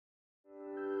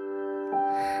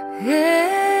You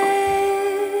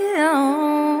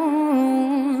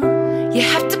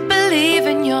have to believe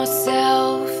in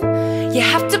yourself. You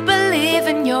have to believe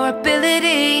in your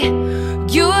ability.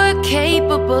 You're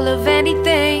capable of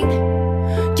anything.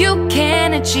 You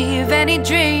can achieve any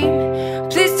dream.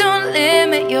 Please don't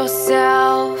limit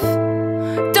yourself.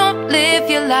 Don't live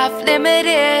your life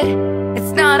limited.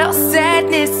 It's not all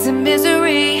sadness and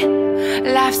misery.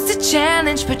 Life's a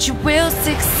challenge, but you will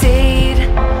succeed.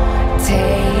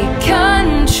 Take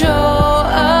control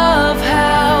of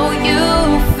how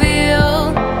you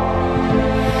feel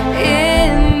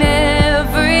in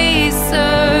every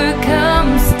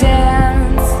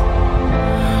circumstance.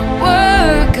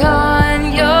 Work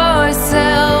on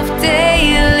yourself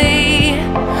daily.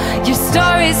 Your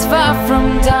story's far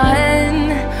from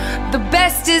done. The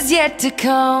best is yet to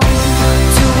come.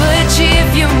 To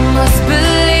achieve, you must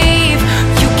believe.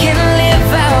 You can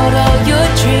live out all your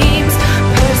dreams.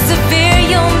 Persevere,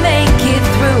 you'll make it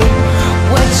through.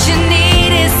 What you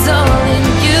need is all in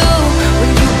you.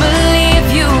 When you believe,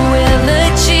 you will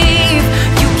achieve.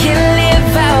 You can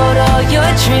live out all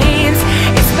your dreams.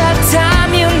 It's about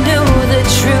time you knew the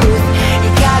truth.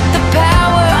 You got the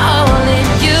power all in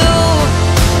you.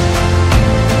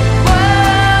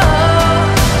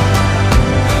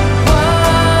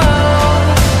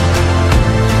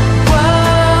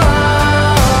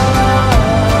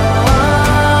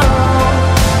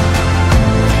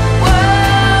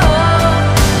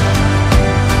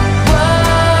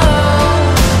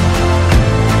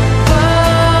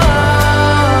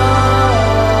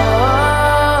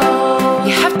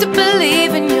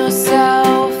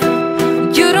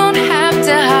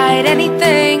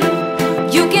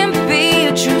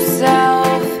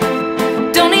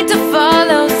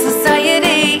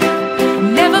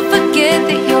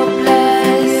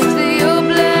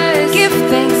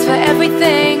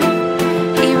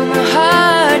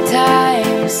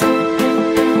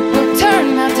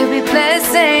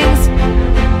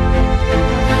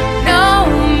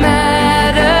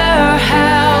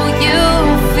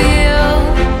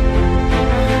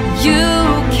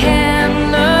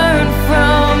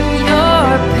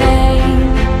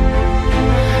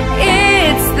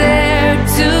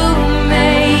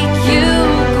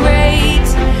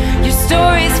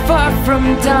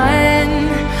 Done.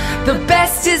 The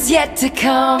best is yet to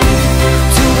come.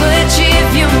 To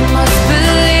achieve, you must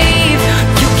believe.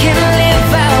 You can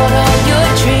live out all your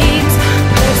dreams.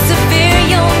 Persevere,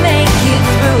 you'll make it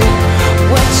through.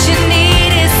 What you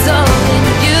need is all in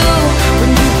you.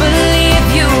 When you believe,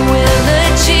 you will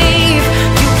achieve.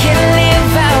 You can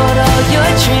live out all your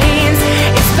dreams.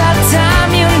 It's about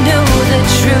time you knew the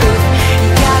truth. You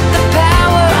got the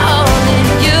power all in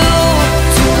you.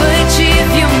 To achieve,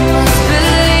 you must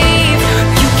believe.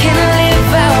 You can live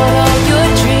out all your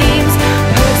dreams.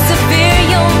 Persevere,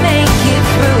 you'll make it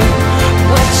through.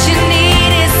 What you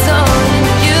need is all in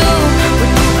you.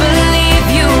 When you believe,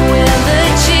 you will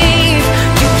achieve.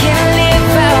 You can live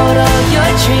out all your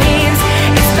dreams.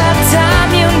 It's about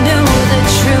time you knew the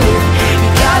truth. You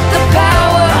got the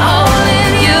power all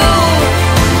in you.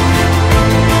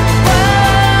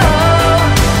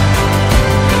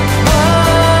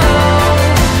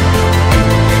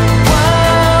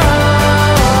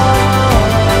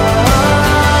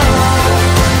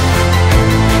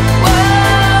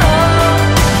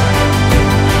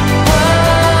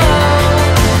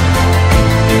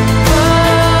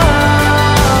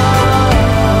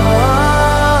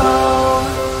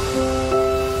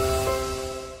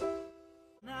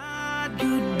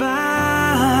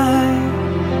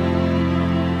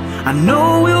 I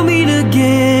know we'll meet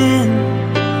again,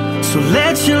 so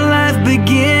let your life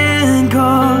begin.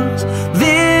 'Cause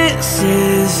this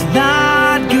is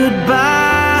not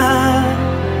goodbye.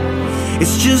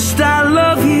 It's just I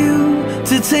love you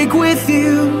to take with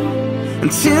you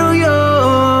until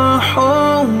you're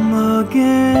home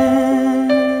again.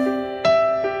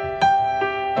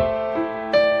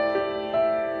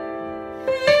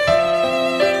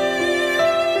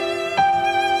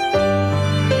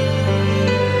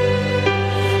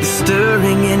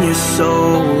 Stirring in your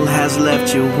soul has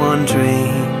left you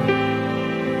wondering,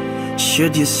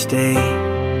 should you stay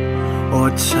or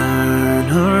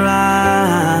turn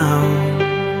around?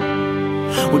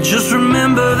 Well, just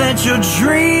remember that your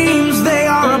dreams, they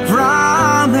are a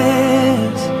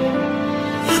promise,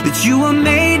 that you were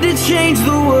made to change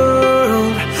the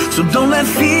world. So don't let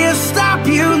fear stop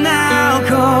you now,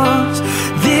 'cause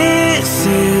this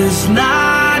is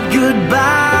not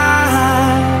goodbye.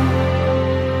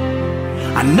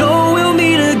 I know we'll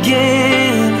meet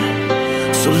again,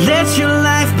 so let your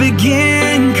life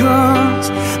begin. 'Cause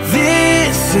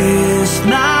this is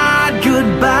not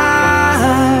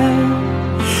goodbye.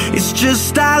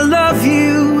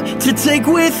 to take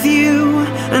with you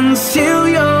until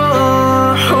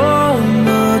you're home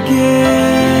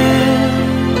again.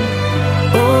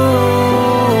 Oh,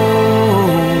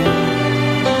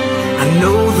 I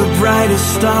know the brightest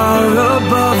star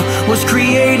above was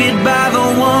created by the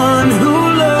one who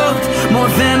loved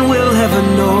more than we'll ever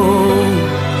know,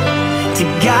 to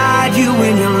guide you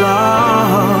when you're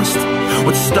lost.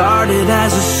 What started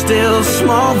as a still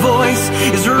small voice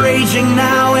is raging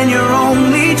now, and your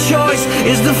only choice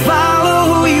is to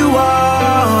follow who you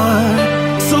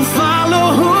are. So follow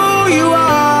who you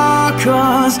are,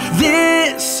 'cause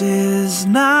this is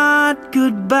not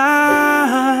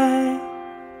goodbye.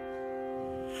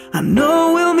 I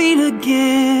know we'll meet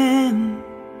again.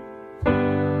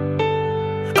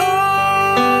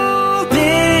 Oh,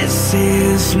 this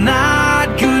is not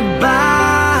goodbye.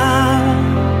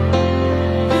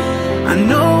 I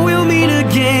know we'll meet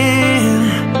again.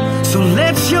 So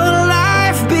let your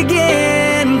life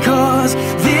begin, 'cause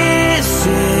this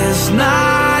is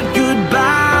not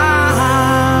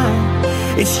goodbye.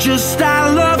 It's just I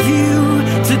love you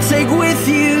to take with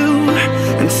you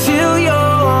until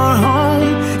you're home.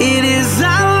 It is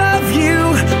I love you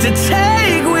to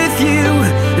take with you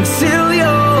until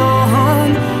you're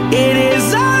home. It is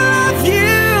I love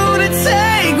you to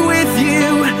take with you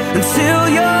until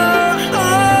you're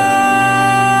home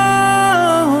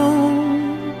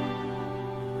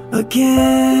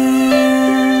again.